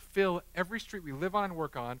us is to fill every street we live on and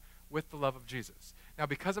work on with the love of Jesus. Now,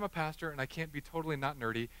 because I'm a pastor and I can't be totally not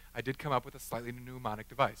nerdy, I did come up with a slightly mnemonic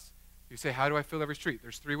device. You say, how do I fill every street?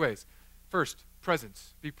 There's 3 ways. First,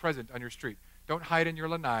 presence. Be present on your street. Don't hide in your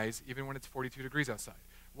lanais even when it's 42 degrees outside.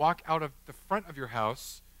 Walk out of the front of your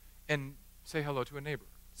house and say hello to a neighbor.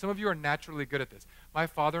 Some of you are naturally good at this. My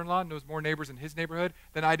father-in-law knows more neighbors in his neighborhood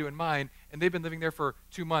than I do in mine, and they've been living there for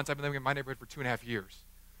 2 months. I've been living in my neighborhood for 2.5 years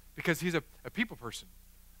because he's a people person.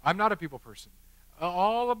 I'm not a people person.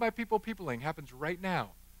 All of my peopling happens right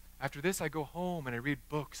now. After this, I go home and I read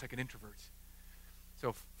books like an introvert.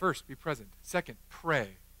 So first, be present. Second, pray.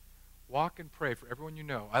 Walk and pray for everyone you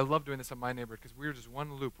know. I love doing this in my neighborhood because we're just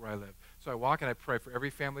one loop where I live. So I walk and I pray for every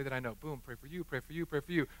family that I know. Boom, pray for you, pray for you, pray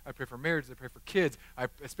for you. I pray for marriages, I pray for kids. I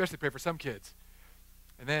especially pray for some kids.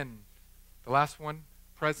 And then the last one,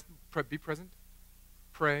 be present,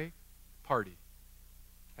 pray, party.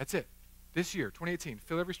 That's it. This year, 2018,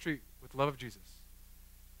 fill every street with the love of Jesus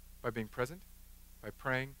by being present, by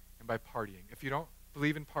praying, and by partying. If you don't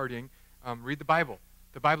believe in partying, read the Bible.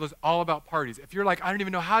 The Bible is all about parties. If you're like, I don't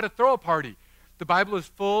even know how to throw a party, the Bible is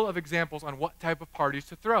full of examples on what type of parties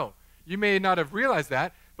to throw. You may not have realized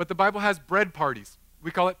that, but the Bible has bread parties.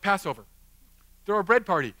 We call it Passover. Throw a bread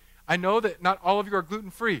party. I know that not all of you are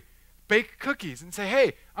gluten-free. Bake cookies and say,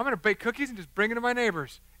 hey, I'm going to bake cookies and just bring it to my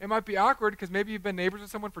neighbors. It might be awkward because maybe you've been neighbors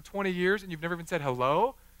with someone for 20 years and you've never even said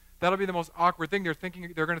hello. That'll be the most awkward thing. They're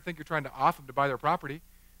going to think you're trying to off them to buy their property.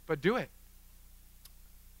 But do it.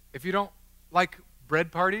 If you don't like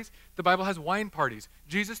bread parties, the Bible has wine parties.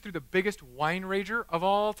 Jesus threw the biggest wine rager of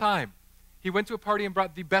all time. He went to a party and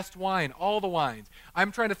brought the best wine, all the wines.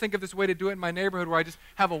 I'm trying to think of this way to do it in my neighborhood where I just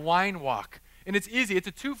have a wine walk. And it's easy. It's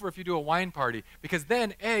a twofer if you do a wine party. Because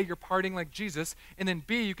then, A, you're partying like Jesus, and then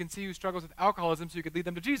B, you can see who struggles with alcoholism so you could lead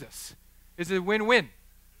them to Jesus. It's a win-win.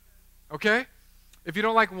 Okay? If you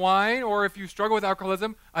don't like wine or if you struggle with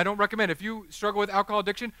alcoholism, I don't recommend. If you struggle with alcohol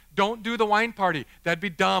addiction, don't do the wine party. That'd be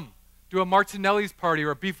dumb. Do a Martinelli's party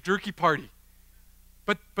or a beef jerky party.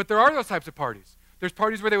 But there are those types of parties. There's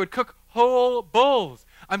parties where they would cook whole bulls.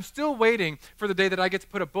 I'm still waiting for the day that I get to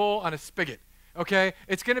put a bull on a spigot. Okay?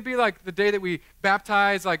 It's going to be like the day that we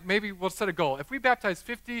baptize, like maybe we'll set a goal. If we baptize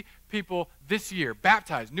 50 people this year,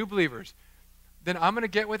 baptize, new believers, then I'm going to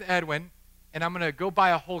get with Edwin and I'm going to go buy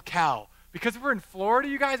a whole cow. Because we're in Florida,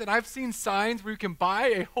 you guys, and I've seen signs where you can buy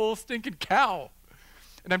a whole stinking cow.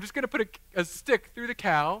 And I'm just going to put a stick through the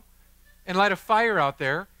cow and light a fire out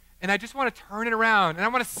there, and I just want to turn it around, and I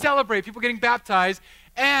want to celebrate people getting baptized,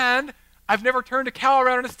 and I've never turned a cow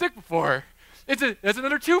around on a stick before. That's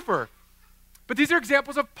another twofer. But these are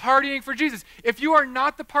examples of partying for Jesus. If you are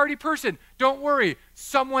not the party person, don't worry.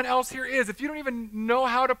 Someone else here is. If you don't even know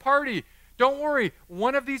how to party, don't worry.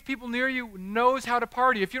 One of these people near you knows how to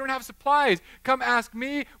party. If you don't have supplies, come ask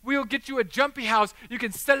me. We'll get you a jumpy house. You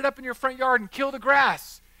can set it up in your front yard and kill the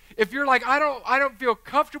grass. If you're like, I don't feel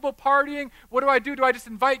comfortable partying, what do? Do I just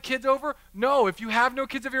invite kids over? No, if you have no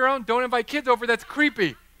kids of your own, don't invite kids over. That's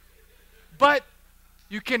creepy. But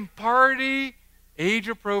you can party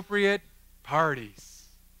age-appropriate parties.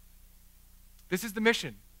 This is the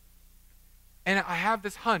mission. And I have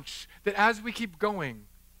this hunch that as we keep going,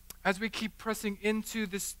 as we keep pressing into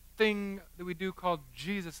this thing that we do called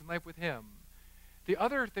Jesus and life with him, the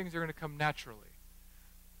other things are going to come naturally.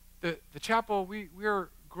 The chapel, we are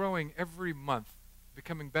growing every month,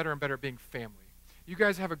 becoming better and better at being family. You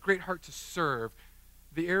guys have a great heart to serve.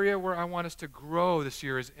 The area where I want us to grow this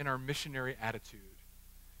year is in our missionary attitude.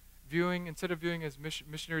 Instead of viewing as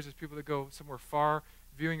missionaries as people that go somewhere far,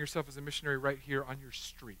 viewing yourself as a missionary right here on your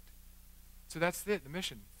street. So that's it, the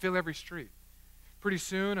mission. Fill every street. Pretty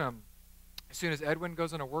soon, as soon as Edwin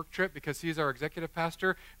goes on a work trip, because he's our executive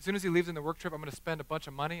pastor, as soon as he leaves on the work trip, I'm going to spend a bunch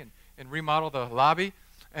of money and remodel the lobby.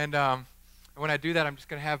 And when I do that, I'm just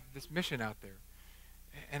going to have this mission out there.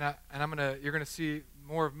 And you're gonna see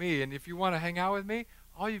more of me. And if you want to hang out with me,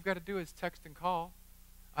 all you've got to do is text and call.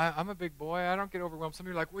 I'm a big boy. I don't get overwhelmed. Some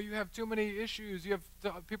of you are like, well, you have too many issues. You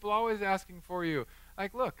have people always asking for you.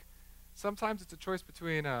 Like, look, sometimes it's a choice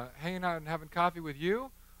between hanging out and having coffee with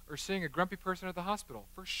you or seeing a grumpy person at the hospital.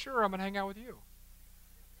 For sure, I'm going to hang out with you.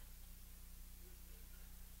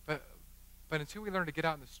 But until we learn to get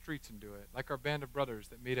out in the streets and do it, like our band of brothers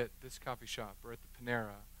that meet at this coffee shop or at the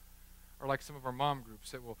Panera, or like some of our mom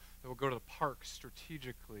groups that will go to the park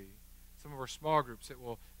strategically, some of our small groups that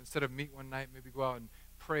will, instead of meet one night, maybe go out and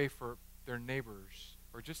pray for their neighbors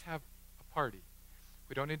or just have a party.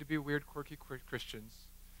 We don't need to be weird, quirky Christians.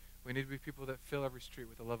 We need to be people that fill every street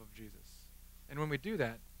with the love of Jesus. And when we do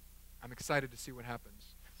that, I'm excited to see what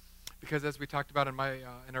happens. Because as we talked about in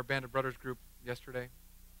our Band of Brothers group yesterday,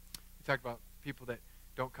 we talked about people that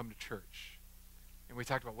don't come to church. And we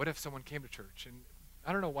talked about what if someone came to church? And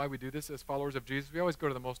I don't know why we do this as followers of Jesus. We always go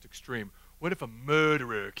to the most extreme. What if a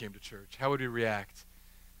murderer came to church? How would we react?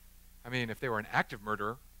 I mean, if they were an active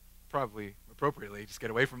murderer, probably appropriately, just get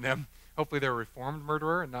away from them. Hopefully they're a reformed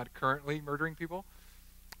murderer and not currently murdering people.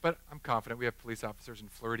 But I'm confident we have police officers and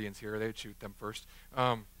Floridians here. They'd shoot them first.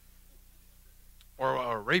 Or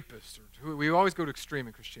a rapist. We always go to extreme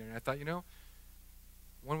in Christianity. I thought,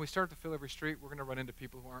 when we start to fill every street, we're going to run into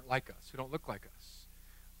people who aren't like us, who don't look like us.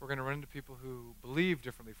 We're going to run into people who believe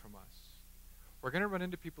differently from us. We're going to run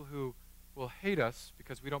into people who will hate us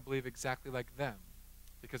because we don't believe exactly like them,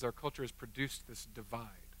 because our culture has produced this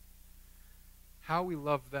divide. How we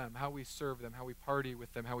love them, how we serve them, how we party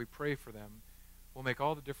with them, how we pray for them will make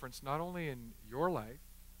all the difference not only in your life,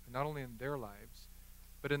 and not only in their lives,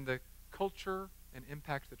 but in the culture and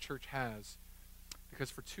impact the church has, because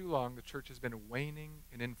for too long the church has been waning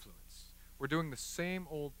in influence. We're doing the same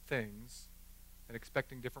old things and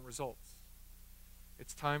expecting different results.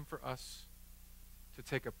 It's time for us to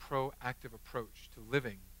take a proactive approach to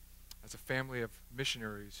living as a family of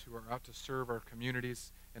missionaries who are out to serve our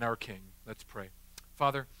communities and our King. Let's pray.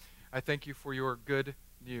 Father, I thank you for your good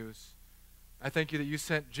news. I thank you that you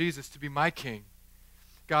sent Jesus to be my King.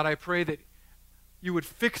 God, I pray that you would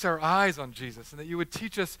fix our eyes on Jesus and that you would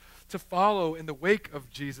teach us to follow in the wake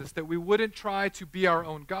of Jesus, that we wouldn't try to be our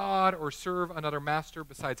own God or serve another master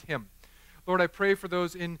besides him. Lord, I pray for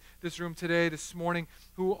those in this room today, this morning,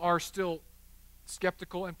 who are still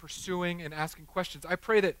skeptical and pursuing and asking questions. I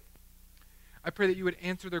pray that you would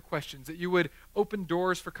answer their questions, that you would open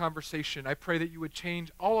doors for conversation. I pray that you would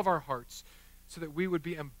change all of our hearts so that we would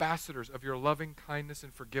be ambassadors of your loving kindness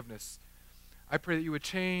and forgiveness. I pray that you would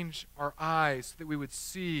change our eyes so that we would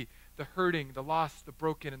see the hurting, the lost, the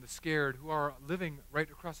broken, and the scared who are living right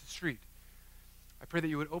across the street. I pray that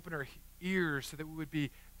you would open our ears so that we would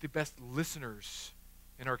be the best listeners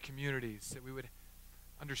in our communities, that we would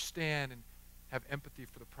understand and have empathy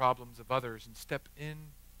for the problems of others and step in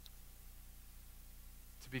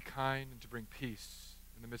to be kind and to bring peace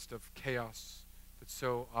in the midst of chaos that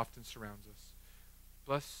so often surrounds us.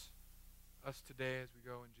 Bless us today as we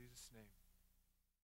go in Jesus' name.